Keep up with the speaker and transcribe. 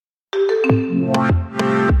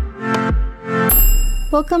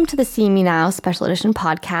Welcome to the See Me Now Special Edition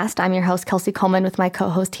podcast. I'm your host, Kelsey Coleman, with my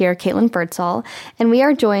co-host here, Caitlin Birdsall, and we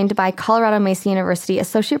are joined by Colorado Mesa University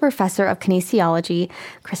Associate Professor of Kinesiology,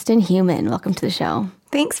 Kristen Heumann. Welcome to the show.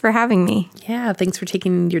 Thanks for having me. Yeah, thanks for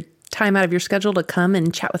taking your time out of your schedule to come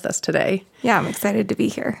and chat with us today. Yeah, I'm excited to be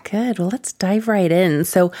here. Good. Well, let's dive right in.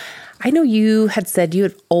 So I know you had said you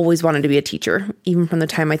had always wanted to be a teacher, even from the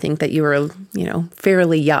time I think that you were,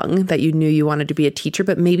 fairly young, that you knew you wanted to be a teacher,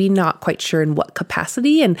 but maybe not quite sure in what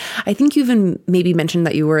capacity. And I think you even maybe mentioned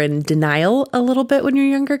that you were in denial a little bit when you were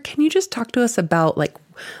younger. Can you just talk to us about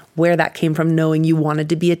where that came from, knowing you wanted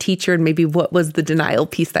to be a teacher, and maybe what was the denial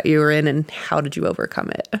piece that you were in and how did you overcome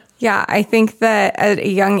it? Yeah, I think that at a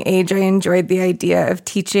young age, I enjoyed the idea of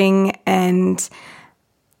teaching and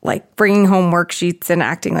bringing home worksheets and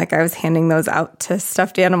acting like I was handing those out to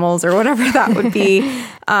stuffed animals or whatever that would be.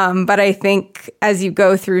 But I think as you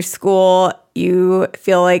go through school, you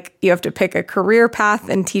feel like you have to pick a career path,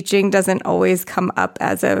 and teaching doesn't always come up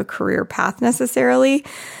as a career path necessarily.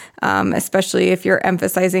 Especially if you're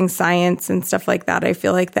emphasizing science and stuff like that. I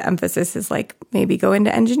feel like the emphasis is maybe go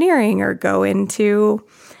into engineering or go into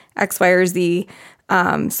X, Y, or Z.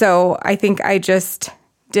 So I think I just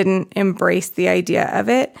didn't embrace the idea of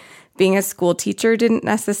it. Being a school teacher didn't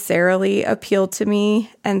necessarily appeal to me.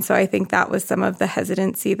 And so I think that was some of the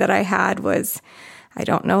hesitancy that I had was, I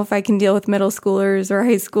don't know if I can deal with middle schoolers or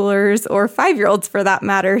high schoolers or 5-year-olds for that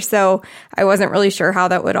matter. So I wasn't really sure how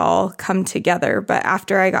that would all come together. But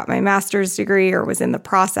after I got my master's degree, or was in the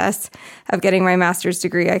process of getting my master's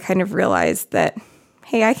degree, I kind of realized that,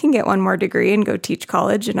 hey, I can get one more degree and go teach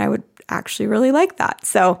college, and I would actually really like that.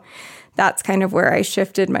 So that's kind of where I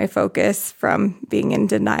shifted my focus from being in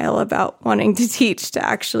denial about wanting to teach to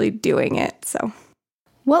actually doing it. So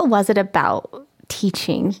what was it about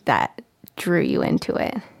teaching that drew you into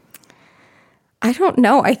it? I don't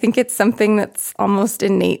know. I think it's something that's almost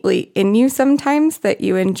innately in you sometimes, that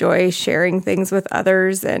you enjoy sharing things with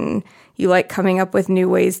others and you like coming up with new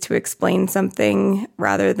ways to explain something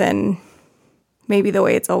rather than maybe the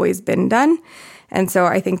way it's always been done. And so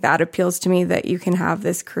I think that appeals to me, that you can have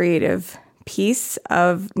this creative piece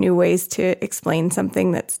of new ways to explain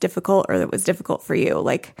something that's difficult or that was difficult for you.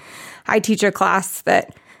 I teach a class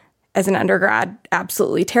that as an undergrad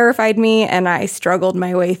absolutely terrified me, and I struggled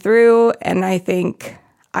my way through. And I think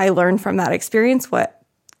I learned from that experience what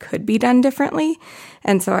could be done differently.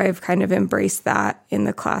 And so I've kind of embraced that in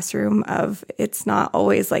the classroom of it's not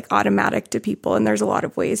always automatic to people. And there's a lot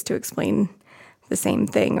of ways to explain the same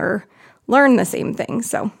thing or learn the same thing.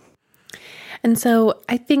 And so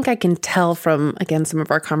I think I can tell from, again, some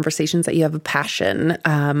of our conversations that you have a passion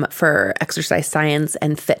for exercise science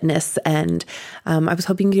and fitness. And I was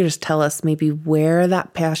hoping you could just tell us maybe where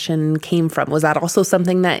that passion came from. Was that also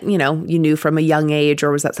something that, you knew from a young age,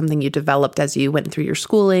 or was that something you developed as you went through your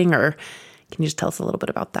schooling? Or can you just tell us a little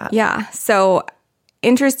bit about that? Yeah. So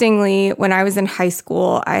interestingly, when I was in high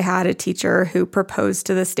school, I had a teacher who proposed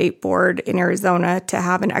to the state board in Arizona to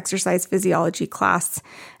have an exercise physiology class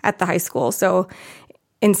at the high school. So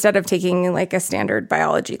instead of taking a standard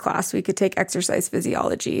biology class, we could take exercise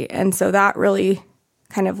physiology. And so that really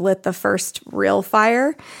kind of lit the first real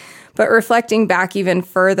fire. But reflecting back even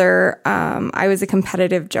further, I was a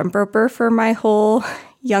competitive jump roper for my whole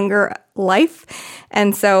younger life.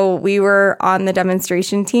 And so we were on the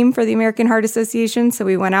demonstration team for the American Heart Association. So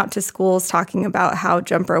we went out to schools talking about how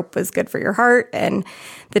jump rope was good for your heart and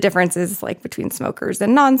the differences between smokers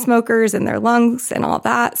and non-smokers and their lungs and all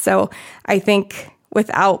that. So I think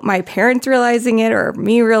without my parents realizing it or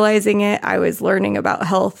me realizing it, I was learning about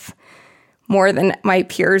health more than my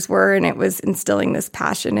peers were. And it was instilling this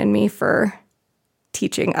passion in me for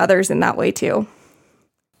teaching others in that way too.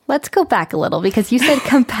 Let's go back a little, because you said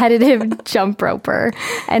competitive jump roper.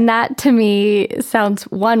 And that to me sounds,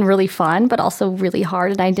 one, really fun, but also really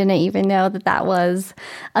hard. And I didn't even know that was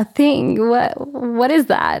a thing. What is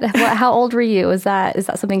that? How old were you? Is that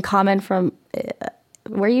something common from,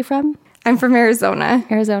 where are you from? I'm from Arizona.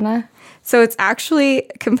 Arizona? So it's actually,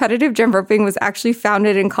 competitive jump roping was actually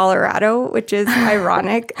founded in Colorado, which is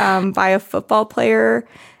ironic, by a football player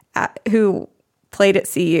who played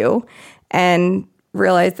at CU and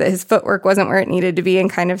realized that his footwork wasn't where it needed to be and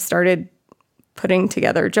kind of started putting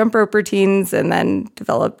together jump rope routines and then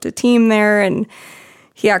developed a team there. And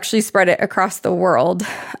he actually spread it across the world.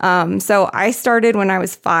 So I started when I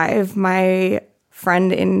was 5. My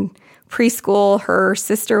friend in preschool, her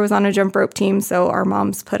sister was on a jump rope team. So our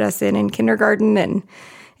moms put us in kindergarten, and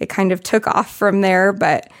it kind of took off from there.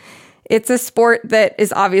 But It's a sport that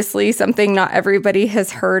is obviously something not everybody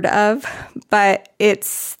has heard of, but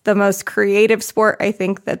it's the most creative sport, I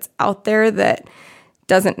think, that's out there that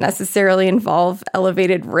doesn't necessarily involve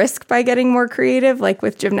elevated risk by getting more creative. Like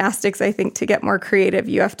with gymnastics, I think to get more creative,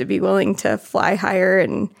 you have to be willing to fly higher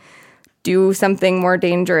and do something more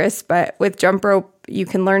dangerous. But with jump rope, you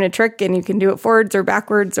can learn a trick and you can do it forwards or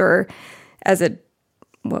backwards or as a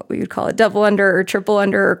what we would call a double under or triple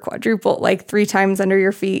under or quadruple, like 3 times under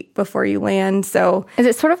your feet before you land. So is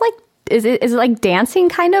it sort of like, is it like dancing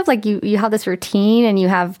kind of? Like you have this routine and you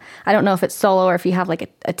have, I don't know if it's solo or if you have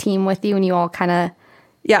like a team with you and you all kind of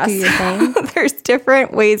do your thing? There's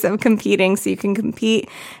different ways of competing. So you can compete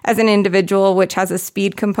as an individual, which has a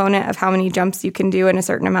speed component of how many jumps you can do in a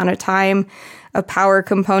certain amount of time. A power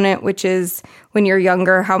component, which is when you're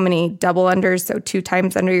younger, how many double unders, so 2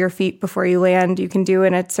 times under your feet before you land, you can do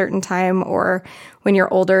in a certain time. Or when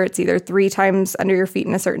you're older, it's either 3 times under your feet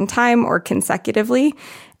in a certain time or consecutively.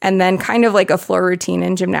 And then kind of like a floor routine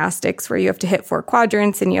in gymnastics where you have to hit 4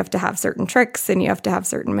 quadrants and you have to have certain tricks and you have to have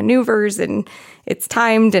certain maneuvers and it's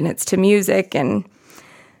timed and it's to music. And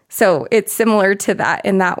so it's similar to that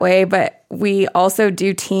in that way, but we also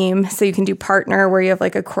do team. So you can do partner where you have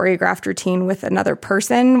like a choreographed routine with another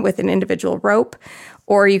person with an individual rope,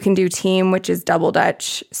 or you can do team, which is double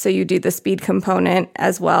dutch. So you do the speed component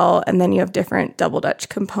as well. And then you have different double dutch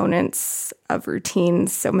components of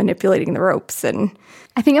routines. So manipulating the ropes and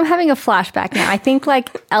I think I'm having a flashback now. I think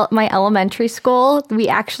like my elementary school, we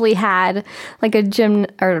actually had like a gym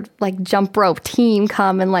or like jump rope team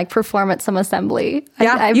come and like perform at some assembly.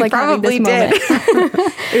 Yeah, I'm you like probably did.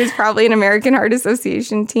 It was probably an American Heart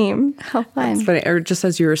Association team. How fun. It's funny. Or just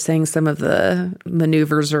as you were saying some of the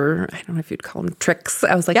maneuvers or I don't know if you'd call them tricks,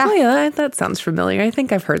 I was like, oh yeah, that sounds familiar. I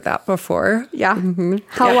think I've heard that before. Yeah. Mm-hmm.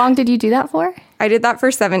 How long did you do that for? I did that for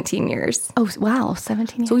 17 years. Oh, wow.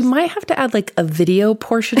 17 years. So we might have to add like a video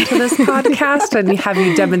portion to this podcast and have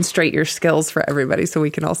you demonstrate your skills for everybody so we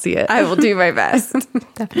can all see it. I will do my best.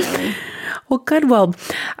 Definitely. Well, good. Well,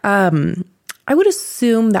 I would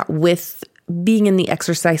assume that with being in the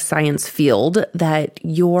exercise science field, that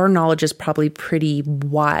your knowledge is probably pretty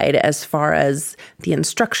wide as far as the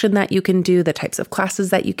instruction that you can do, the types of classes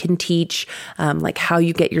that you can teach, like how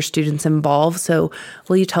you get your students involved. So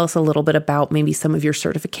will you tell us a little bit about maybe some of your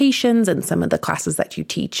certifications and some of the classes that you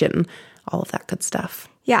teach and all of that good stuff?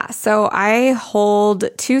 Yeah, so I hold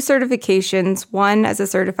 2 certifications, one as a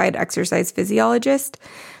certified exercise physiologist,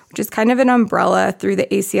 which is kind of an umbrella through the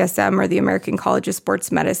ACSM or the American College of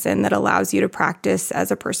Sports Medicine that allows you to practice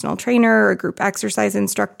as a personal trainer or a group exercise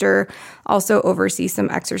instructor, also oversee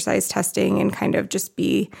some exercise testing and kind of just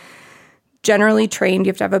be generally trained. You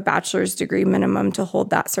have to have a bachelor's degree minimum to hold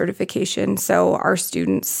that certification. So our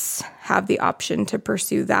students have the option to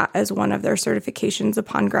pursue that as one of their certifications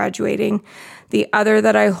upon graduating. The other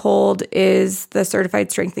that I hold is the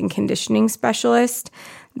Certified Strength and Conditioning Specialist.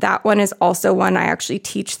 That one is also one I actually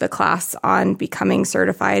teach the class on becoming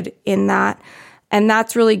certified in that. And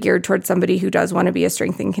that's really geared towards somebody who does want to be a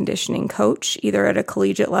strength and conditioning coach, either at a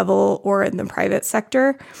collegiate level or in the private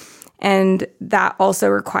sector. And that also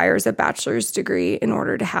requires a bachelor's degree in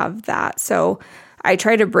order to have that. So I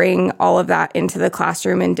try to bring all of that into the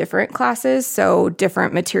classroom in different classes. So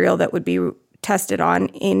different material that would be tested on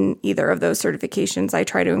in either of those certifications, I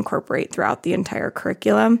try to incorporate throughout the entire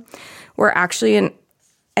curriculum. We're actually an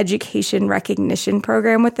education recognition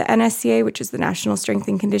program with the NSCA, which is the National Strength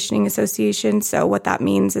and Conditioning Association. So what that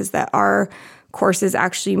means is that our courses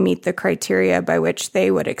actually meet the criteria by which they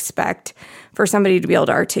would expect for somebody to be able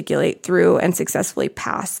to articulate through and successfully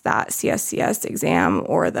pass that CSCS exam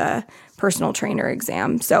or the personal trainer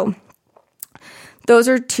exam. So those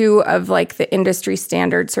are 2 of like the industry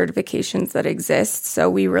standard certifications that exist. So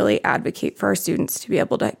we really advocate for our students to be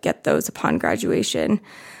able to get those upon graduation.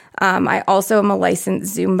 I also am a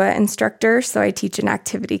licensed Zumba instructor, so I teach an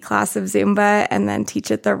activity class of Zumba and then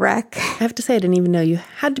teach at the rec. I have to say, I didn't even know you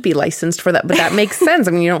had to be licensed for that, but that makes sense.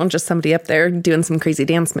 I mean, you don't want just somebody up there doing some crazy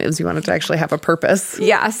dance moves. You want it to actually have a purpose.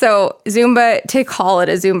 Yeah, so Zumba, to call it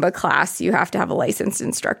a Zumba class, you have to have a licensed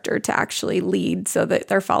instructor to actually lead so that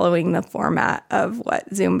they're following the format of what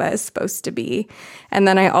Zumba is supposed to be. And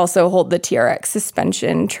then I also hold the TRX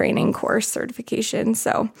suspension training course certification,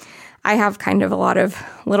 so I have kind of a lot of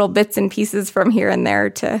little bits and pieces from here and there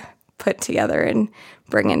to put together and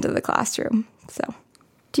bring into the classroom. So,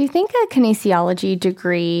 do you think a kinesiology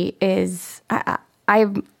degree is, I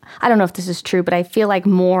don't know if this is true, but I feel like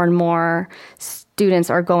more and more students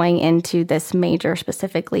are going into this major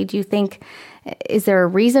specifically. Do you think, is there a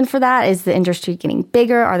reason for that? Is the industry getting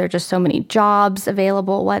bigger? Are there just so many jobs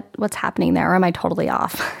available? What's happening there? Or am I totally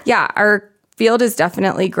off? Yeah, our field is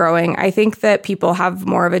definitely growing. I think that people have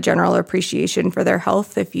more of a general appreciation for their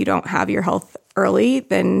health. If you don't have your health early,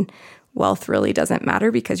 then wealth really doesn't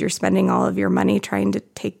matter because you're spending all of your money trying to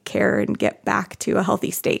take care and get back to a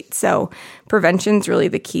healthy state. So prevention's really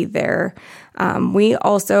the key there. We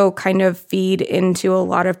also kind of feed into a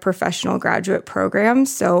lot of professional graduate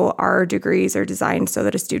programs. So our degrees are designed so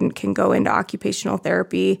that a student can go into occupational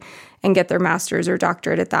therapy and get their master's or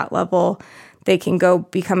doctorate at that level. They can go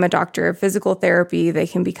become a doctor of physical therapy. They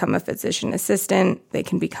can become a physician assistant. They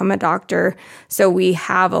can become a doctor. So we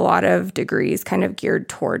have a lot of degrees kind of geared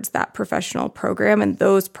towards that professional program, and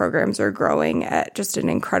those programs are growing at just an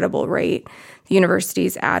incredible rate. The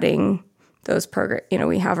university's adding those programs.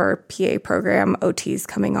 We have our PA program, OT's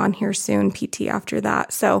coming on here soon, PT after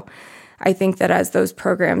that. So I think that as those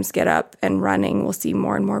programs get up and running, we'll see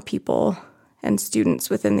more and more people and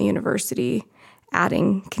students within the university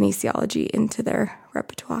adding kinesiology into their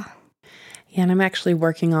repertoire. Yeah, and I'm actually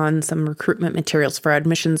working on some recruitment materials for our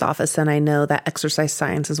admissions office, and I know that exercise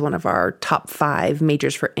science is one of our top 5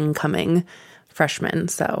 majors for incoming freshmen.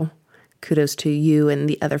 So kudos to you and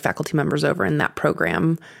the other faculty members over in that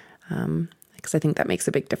program, because I think that makes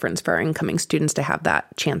a big difference for our incoming students to have that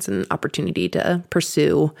chance and opportunity to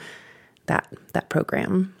pursue that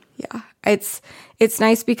program. Yeah, it's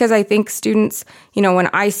nice because I think students, when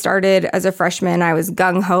I started as a freshman, I was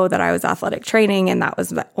gung-ho that I was athletic training, and that was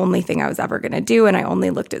the only thing I was ever going to do. And I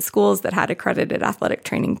only looked at schools that had accredited athletic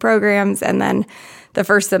training programs. And then the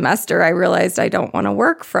first semester, I realized I don't want to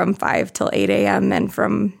work from 5 till 8 a.m. and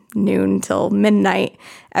from noon till midnight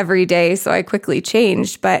every day. So I quickly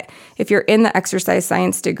changed. But if you're in the exercise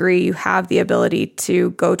science degree, you have the ability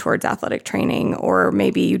to go towards athletic training, or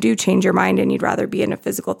maybe you do change your mind and you'd rather be in a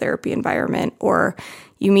physical therapy environment, or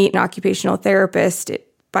you meet an occupational therapist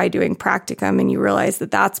by doing practicum and you realize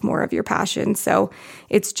that that's more of your passion. So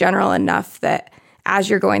it's general enough that as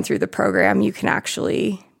you're going through the program, you can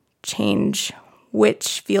actually change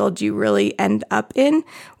which field you really end up in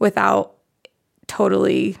without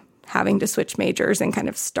totally having to switch majors and kind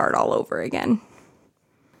of start all over again.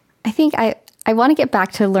 I think I want to get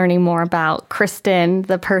back to learning more about Kristen,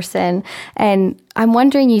 the person. And I'm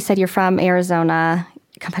wondering, you said you're from Arizona,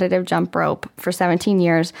 competitive jump rope for 17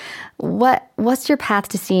 years. What's your path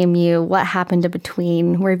to CMU? What happened in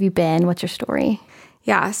between? Where have you been? What's your story?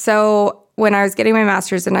 Yeah, so when I was getting my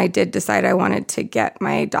master's and I did decide I wanted to get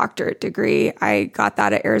my doctorate degree, I got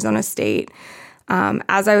that at Arizona State.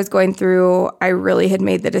 As I was going through, I really had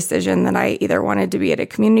made the decision that I either wanted to be at a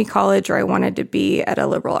community college or I wanted to be at a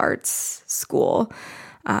liberal arts school.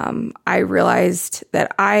 I realized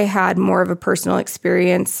that I had more of a personal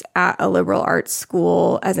experience at a liberal arts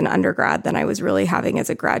school as an undergrad than I was really having as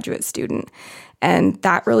a graduate student. And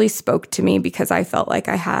that really spoke to me because I felt like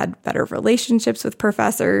I had better relationships with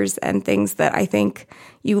professors and things that I think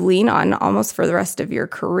you lean on almost for the rest of your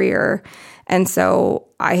career. And so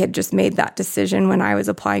I had just made that decision when I was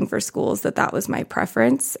applying for schools that was my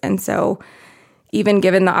preference. And so even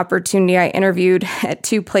given the opportunity, I interviewed at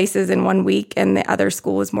 2 places in 1 week, and the other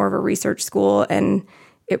school was more of a research school. And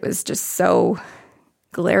it was just so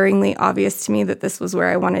glaringly obvious to me that this was where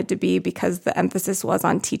I wanted to be because the emphasis was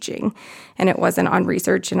on teaching and it wasn't on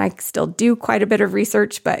research. And I still do quite a bit of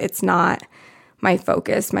research, but it's not my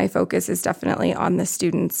focus. My focus is definitely on the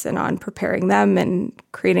students and on preparing them and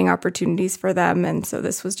creating opportunities for them. And so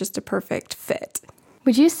this was just a perfect fit.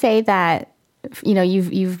 Would you say that,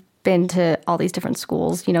 you've been to all these different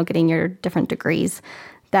schools, getting your different degrees,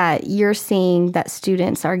 that you're seeing that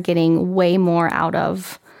students are getting way more out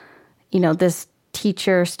of, this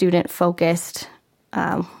teacher-student focused,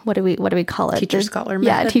 what do we call it? Teacher-scholar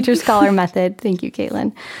method. Yeah, teacher-scholar method. Thank you,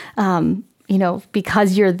 Caitlin.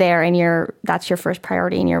 Because you're there and that's your first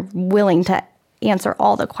priority and you're willing to answer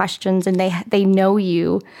all the questions and they know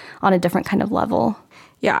you on a different kind of level.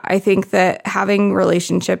 Yeah, I think that having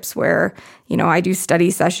relationships where, I do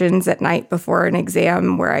study sessions at night before an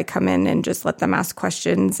exam where I come in and just let them ask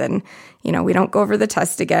questions and, we don't go over the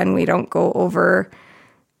test again. We don't go over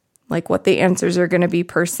like what the answers are going to be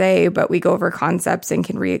per se, but we go over concepts and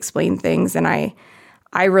can re-explain things. And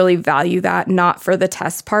I really value that, not for the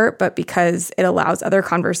test part, but because it allows other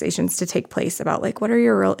conversations to take place about like, what are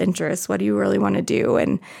your real interests? What do you really want to do?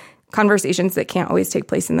 And conversations that can't always take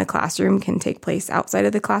place in the classroom can take place outside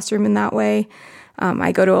of the classroom in that way.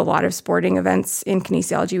 I go to a lot of sporting events in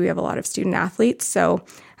kinesiology. We have a lot of student athletes, so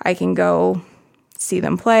I can go see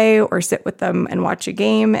them play or sit with them and watch a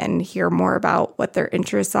game and hear more about what their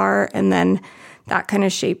interests are. And then that kind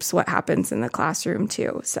of shapes what happens in the classroom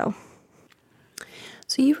too. So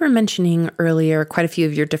So you were mentioning earlier quite a few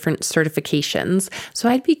of your different certifications. So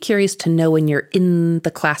I'd be curious to know when you're in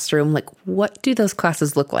the classroom, like what do those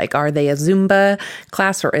classes look like? Are they a Zumba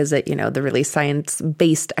class or is it, the really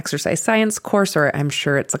science-based exercise science course? Or I'm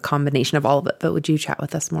sure it's a combination of all of it, but would you chat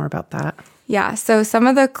with us more about that? Yeah, so some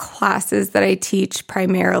of the classes that I teach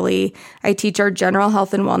primarily, I teach our general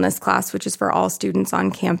health and wellness class, which is for all students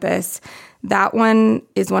on campus. That one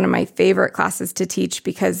is one of my favorite classes to teach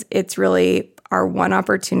because it's really our one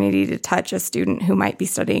opportunity to touch a student who might be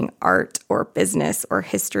studying art or business or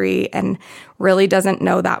history and really doesn't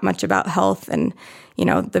know that much about health. And,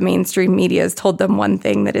 the mainstream media has told them one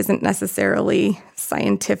thing that isn't necessarily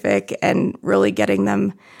scientific, and really getting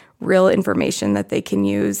them real information that they can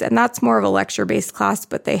use. And that's more of a lecture-based class,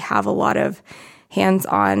 but they have a lot of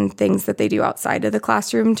hands-on things that they do outside of the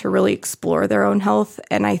classroom to really explore their own health.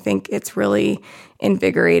 And I think it's really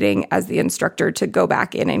invigorating as the instructor to go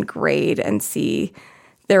back in and grade and see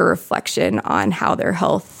their reflection on how their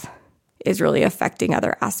health is really affecting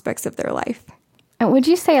other aspects of their life. And would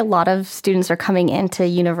you say a lot of students are coming into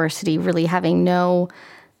university really having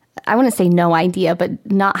I wouldn't say no idea,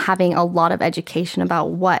 but not having a lot of education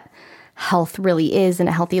about what health really is and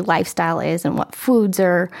a healthy lifestyle is and what foods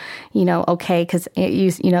are, okay? Because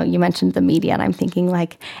you mentioned the media and I'm thinking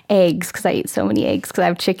like eggs because I eat so many eggs because I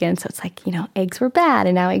have chicken. So it's like, eggs were bad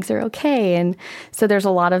and now eggs are okay. And so there's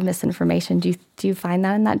a lot of misinformation. Do you find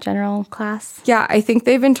that in that general class? Yeah, I think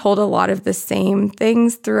they've been told a lot of the same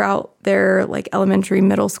things throughout their like elementary,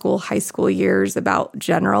 middle school, high school years about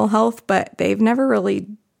general health, but they've never really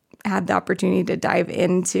had the opportunity to dive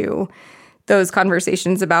into those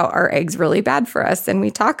conversations about are eggs really bad for us? And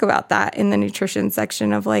we talk about that in the nutrition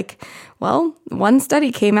section of like, well, one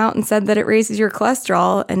study came out and said that it raises your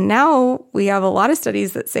cholesterol. And now we have a lot of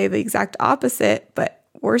studies that say the exact opposite, but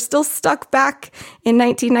we're still stuck back in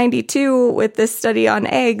 1992 with this study on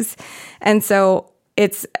eggs. And so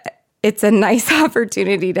it's a nice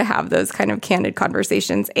opportunity to have those kind of candid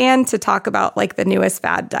conversations and to talk about like the newest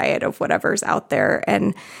fad diet of whatever's out there.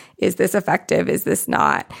 And is this effective? Is this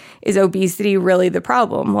not? Is obesity really the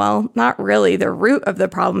problem? Well, not really. The root of the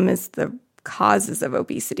problem is the causes of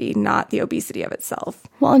obesity, not the obesity of itself.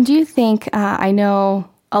 Well, and do you think, I know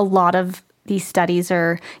a lot of these studies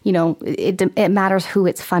are, it matters who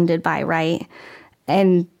it's funded by, right?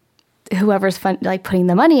 And whoever's putting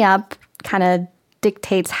the money up kind of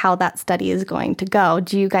dictates how that study is going to go.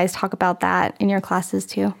 Do you guys talk about that in your classes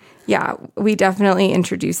too? Yeah, we definitely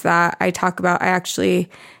introduce that. I actually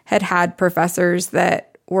had professors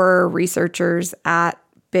that were researchers at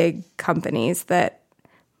big companies that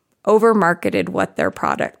over-marketed what their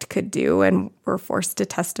product could do and were forced to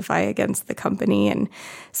testify against the company. And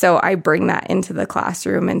so I bring that into the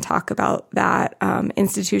classroom and talk about that.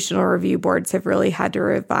 Institutional review boards have really had to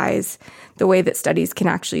revise the way that studies can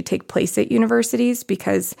actually take place at universities,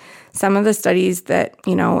 because some of the studies that,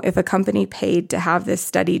 if a company paid to have this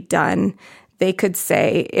study done, they could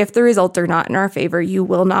say, if the results are not in our favor, you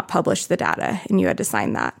will not publish the data, and you had to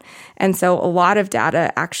sign that. And so a lot of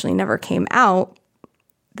data actually never came out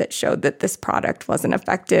that showed that this product wasn't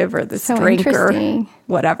effective or this drink or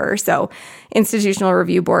whatever. So institutional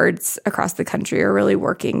review boards across the country are really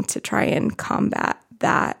working to try and combat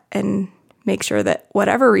that and make sure that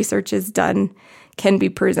whatever research is done can be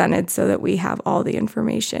presented so that we have all the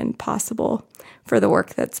information possible for the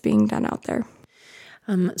work that's being done out there.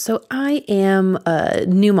 So I am a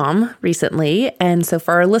new mom recently. And so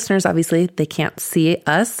for our listeners, obviously, they can't see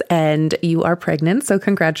us and you are pregnant. So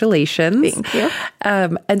congratulations. Thank you.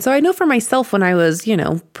 And so I know for myself, when I was,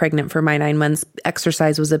 pregnant for my 9 months,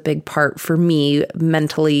 exercise was a big part for me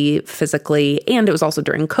mentally, physically, and it was also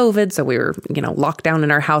during COVID. So we were, locked down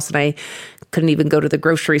in our house and I couldn't even go to the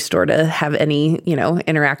grocery store to have any,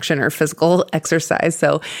 interaction or physical exercise.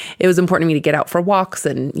 So it was important to me to get out for walks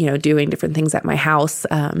and, doing different things at my house.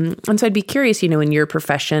 And so I'd be curious, in your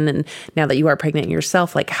profession and now that you are pregnant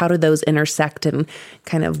yourself, like how do those intersect and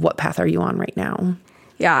kind of what path are you on right now?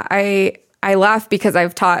 Yeah, I laugh because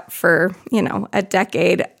I've taught for, a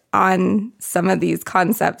decade on some of these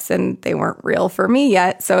concepts and they weren't real for me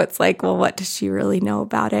yet. So it's like, well, what does she really know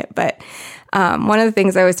about it? But one of the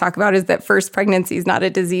things I always talk about is that first pregnancy is not a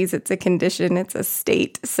disease, it's a condition, it's a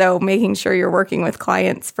state. So making sure you're working with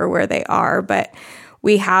clients for where they are. But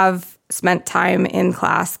we have spent time in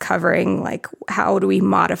class covering like how do we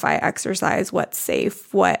modify exercise, what's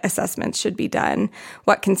safe, what assessments should be done,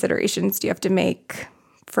 what considerations do you have to make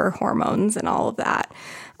for hormones and all of that.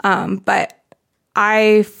 But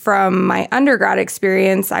from my undergrad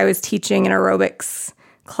experience, I was teaching an aerobics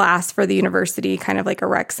class for the university, kind of like a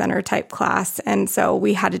rec center type class. And so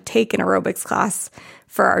we had to take an aerobics class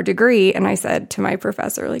for our degree. And I said to my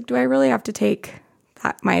professor, like, do I really have to take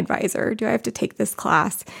that? My advisor, do I have to take this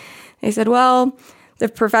class? They said, well, the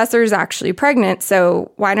professor's actually pregnant,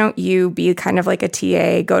 so why don't you be kind of like a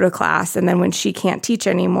TA, go to class, and then when she can't teach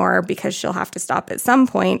anymore because she'll have to stop at some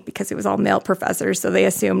point, because it was all male professors, so they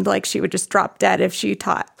assumed like she would just drop dead if she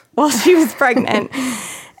taught while she was pregnant.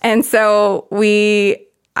 And so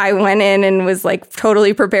I went in and was like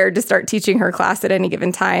totally prepared to start teaching her class at any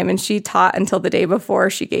given time. And she taught until the day before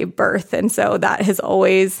she gave birth. And so that has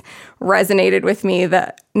always resonated with me,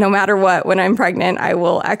 that no matter what, when I'm pregnant, I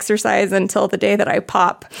will exercise until the day that I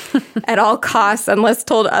pop at all costs, unless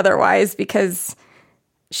told otherwise, because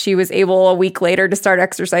she was able a week later to start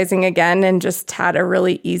exercising again and just had a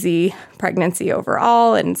really easy pregnancy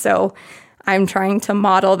overall. And so I'm trying to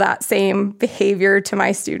model that same behavior to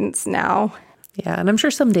my students now. Yeah, and I'm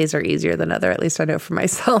sure some days are easier than other. At least I know for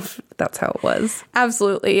myself, that's how it was.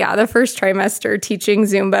 Absolutely. Yeah. The first trimester teaching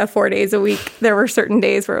Zumba 4 days a week, there were certain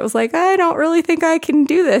days where it was like, I don't really think I can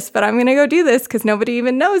do this, but I'm going to go do this because nobody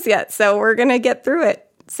even knows yet. So we're going to get through it.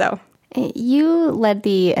 So you led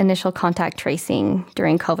the initial contact tracing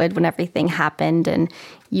during COVID when everything happened. And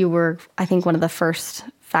you were, I think, one of the first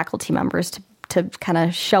faculty members to kind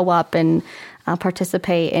of show up and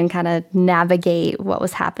participate and kind of navigate what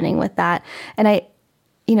was happening with that. And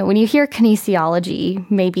when you hear kinesiology,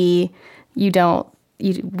 maybe you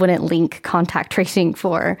wouldn't link contact tracing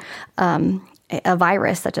for a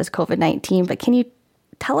virus such as COVID-19, but can you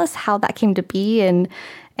tell us how that came to be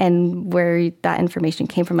and where that information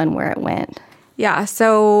came from and where it went? Yeah.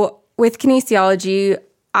 So with kinesiology,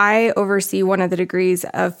 I oversee one of the degrees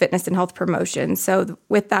of fitness and health promotion. So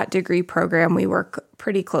with that degree program, we work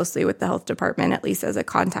pretty closely with the health department, at least as a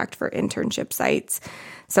contact for internship sites.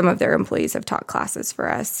 Some of their employees have taught classes for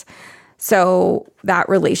us. So that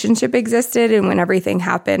relationship existed. And when everything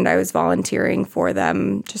happened, I was volunteering for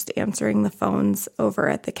them, just answering the phones over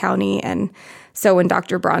at the county. And so when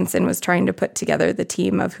Dr. Bronson was trying to put together the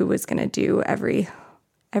team of who was going to do every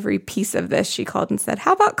piece of this, she called and said,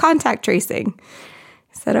 how about contact tracing?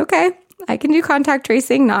 I said, okay, I can do contact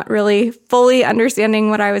tracing, not really fully understanding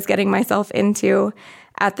what I was getting myself into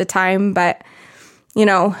at the time. But,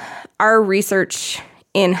 our research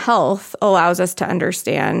in health allows us to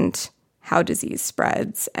understand how disease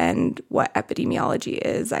spreads and what epidemiology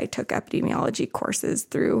is. I took epidemiology courses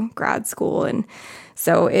through grad school. And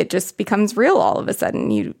so it just becomes real all of a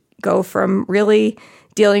sudden. You go from really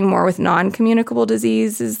dealing more with non-communicable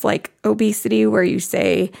diseases like obesity, where you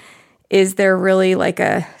say, is there really like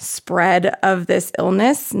a spread of this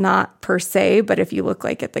illness? Not per se, but if you look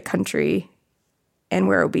like at the country and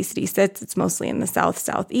where obesity sits, it's mostly in the south,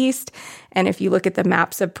 southeast. And if you look at the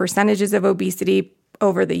maps of percentages of obesity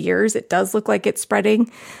over the years, it does look like it's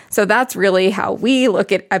spreading. So that's really how we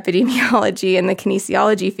look at epidemiology in the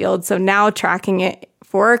kinesiology field. So now tracking it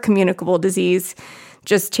for a communicable disease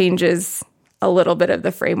just changes a little bit of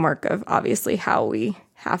the framework of obviously how we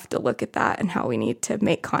have to look at that and how we need to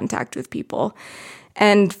make contact with people.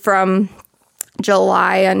 And from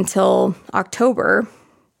July until October,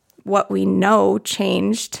 what we know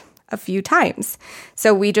changed a few times.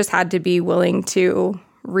 So we just had to be willing to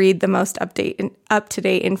read the most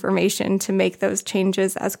up-to-date information to make those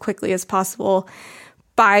changes as quickly as possible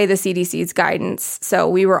by the CDC's guidance. So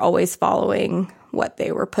we were always following what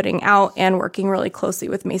they were putting out and working really closely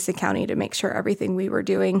with Mesa County to make sure everything we were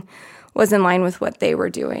doing was in line with what they were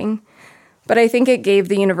doing. But I think it gave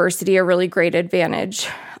the university a really great advantage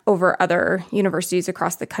over other universities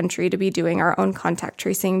across the country to be doing our own contact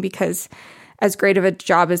tracing, because as great of a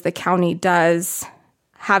job as the county does,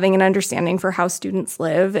 having an understanding for how students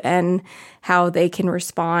live and how they can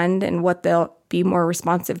respond and what they'll be more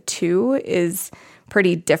responsive to is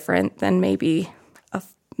pretty different than maybe a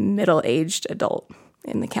middle-aged adult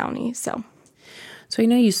in the county. So I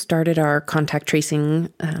know you started our contact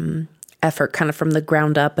tracing effort kind of from the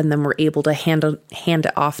ground up, and then we're able to hand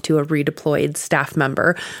it off to a redeployed staff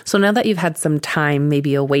member. So now that you've had some time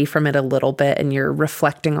maybe away from it a little bit and you're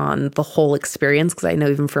reflecting on the whole experience, because I know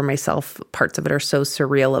even for myself, parts of it are so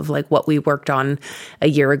surreal of like what we worked on a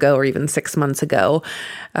year ago or even 6 months ago.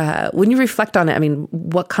 When you reflect on it, I mean,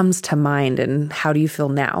 what comes to mind and how do you feel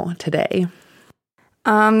now today?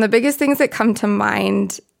 The biggest things that come to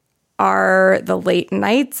mind are the late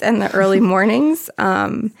nights and the early mornings.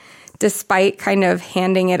 Despite kind of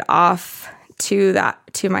handing it off to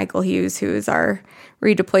Michael Hughes, who is our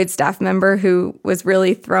redeployed staff member, who was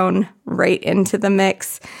really thrown right into the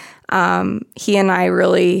mix. He and I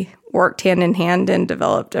really worked hand in hand and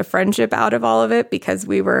developed a friendship out of all of it, because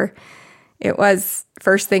we were it was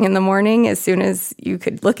first thing in the morning. As soon as you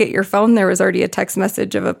could look at your phone, there was already a text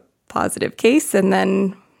message of a positive case. And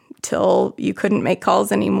then till you couldn't make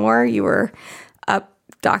calls anymore, you were up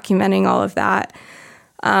documenting all of that.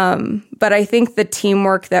 But I think the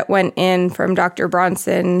teamwork that went in from Dr.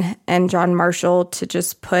 Bronson and John Marshall to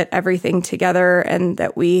just put everything together, and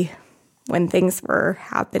that when things were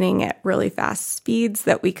happening at really fast speeds,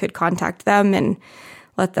 that we could contact them and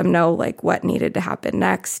let them know like what needed to happen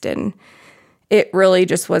next. And it really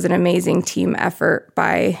just was an amazing team effort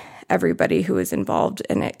by everybody who was involved,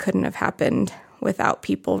 and it couldn't have happened without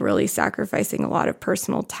people really sacrificing a lot of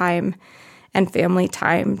personal time and family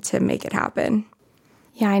time to make it happen.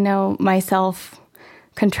 Yeah, I know myself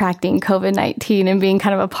contracting COVID-19 and being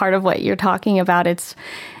kind of a part of what you're talking about.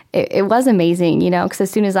 It was amazing, because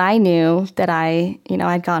as soon as I knew that I'd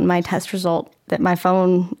gotten my test result, that my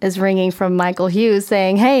phone is ringing from Michael Hughes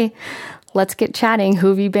saying, hey, let's get chatting. Who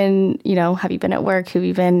have you been, have you been at work? Who have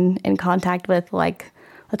you been in contact with? Like,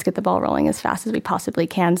 let's get the ball rolling as fast as we possibly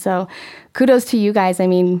can. So kudos to you guys. I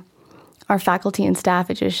mean, our faculty and staff,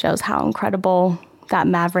 it just shows how incredible that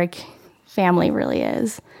Maverick family really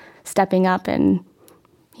is, stepping up and,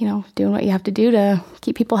 doing what you have to do to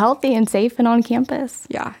keep people healthy and safe and on campus.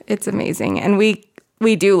 Yeah, it's amazing. And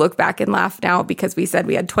we do look back and laugh now, because we said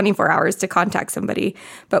we had 24 hours to contact somebody,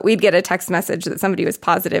 but we'd get a text message that somebody was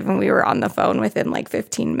positive and we were on the phone within like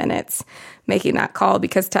 15 minutes making that call,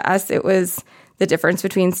 because to us it was the difference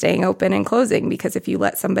between staying open and closing, because if you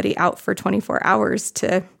let somebody out for 24 hours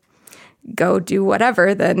to go do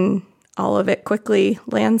whatever, then all of it quickly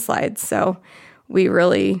landslides. So we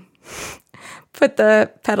really put the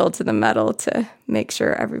pedal to the metal to make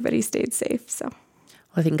sure everybody stayed safe. So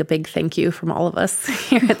I think a big thank you from all of us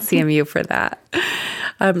here at CMU for that.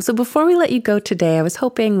 So before we let you go today, I was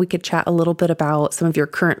hoping we could chat a little bit about some of your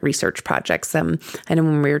current research projects. I know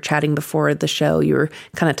when we were chatting before the show, you were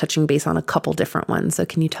kind of touching base on a couple different ones. So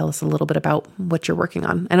can you tell us a little bit about what you're working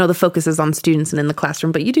on? I know the focus is on students and in the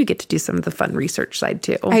classroom, but you do get to do some of the fun research side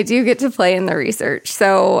too. I do get to play in the research.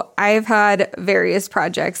 So I've had various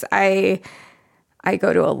projects. I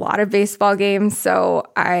go to a lot of baseball games, so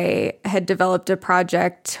I had developed a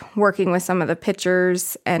project working with some of the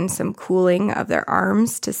pitchers and some cooling of their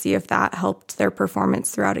arms to see if that helped their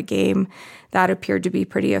performance throughout a game. That appeared to be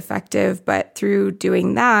pretty effective, but through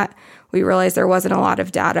doing that, we realized there wasn't a lot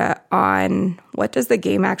of data on what does the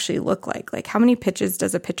game actually look like. Like, how many pitches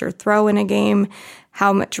does a pitcher throw in a game?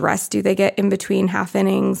 How much rest do they get in between half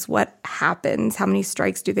innings? What happens? How many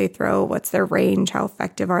strikes do they throw? What's their range? How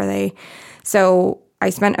effective are they? So I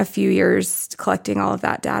spent a few years collecting all of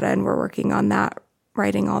that data, and we're working on that,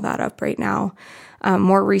 writing all that up right now.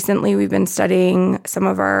 More recently, we've been studying some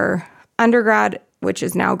of our undergrad, which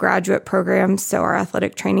is now graduate programs, so our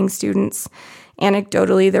athletic training students.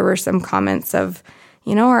 Anecdotally, there were some comments of,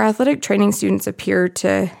 our athletic training students appear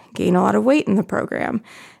to gain a lot of weight in the program.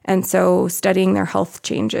 And so studying their health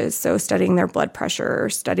changes, so studying their blood pressure,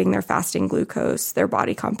 studying their fasting glucose, their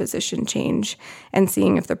body composition change, and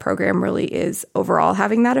seeing if the program really is overall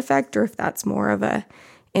having that effect or if that's more of a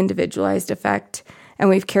individualized effect. And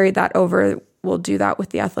we've carried that over. We'll do that with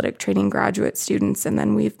the athletic training graduate students, and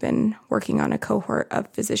then we've been working on a cohort of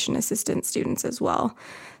physician assistant students as well.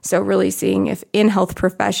 So really seeing if in health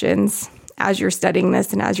professions, as you're studying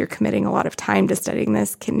this and as you're committing a lot of time to studying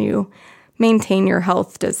this, can you maintain your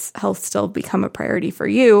health? Does health still become a priority for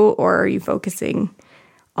you, or are you focusing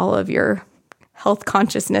all of your health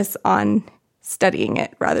consciousness on studying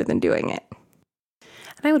it rather than doing it?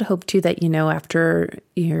 And I would hope too that, after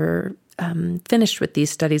you're finished with these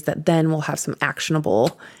studies, that then we'll have some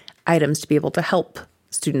actionable items to be able to help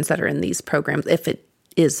students that are in these programs if it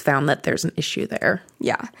is found that there's an issue there.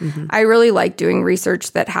 Yeah. Mm-hmm. I really like doing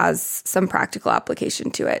research that has some practical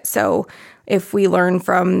application to it. So if we learn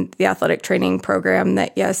from the athletic training program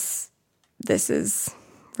that, yes, this is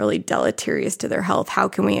really deleterious to their health, how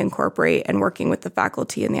can we incorporate, and working with the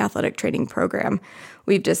faculty in the athletic training program,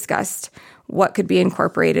 we've discussed what could be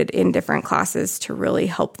incorporated in different classes to really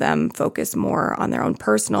help them focus more on their own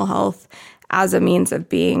personal health as a means of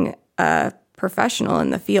being a professional in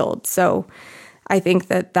the field. So I think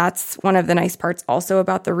that that's one of the nice parts also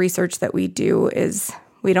about the research that we do is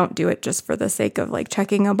we don't do it just for the sake of like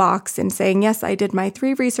checking a box and saying, yes, I did my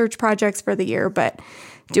 3 research projects for the year, but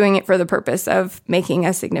doing it for the purpose of making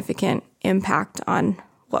a significant impact on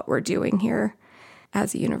what we're doing here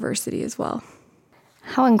as a university as well.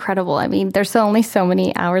 How incredible. I mean, there's only so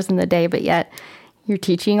many hours in the day, but yet you're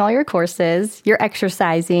teaching all your courses, you're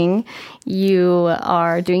exercising, you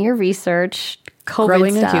are doing your research, COVID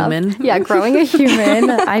growing stuff. a human. Yeah, growing a human.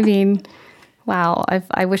 I mean, Wow.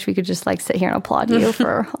 I wish we could just like sit here and applaud you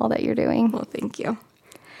for all that you're doing. Well, thank you.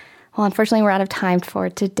 Well, unfortunately, we're out of time for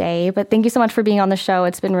today, but thank you so much for being on the show.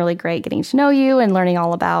 It's been really great getting to know you and learning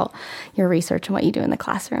all about your research and what you do in the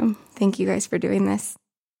classroom. Thank you guys for doing this.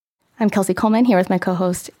 I'm Kelsey Coleman here with my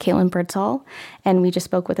co-host, Caitlin Birdsall, and we just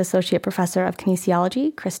spoke with Associate Professor of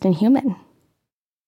Kinesiology, Kristen Human.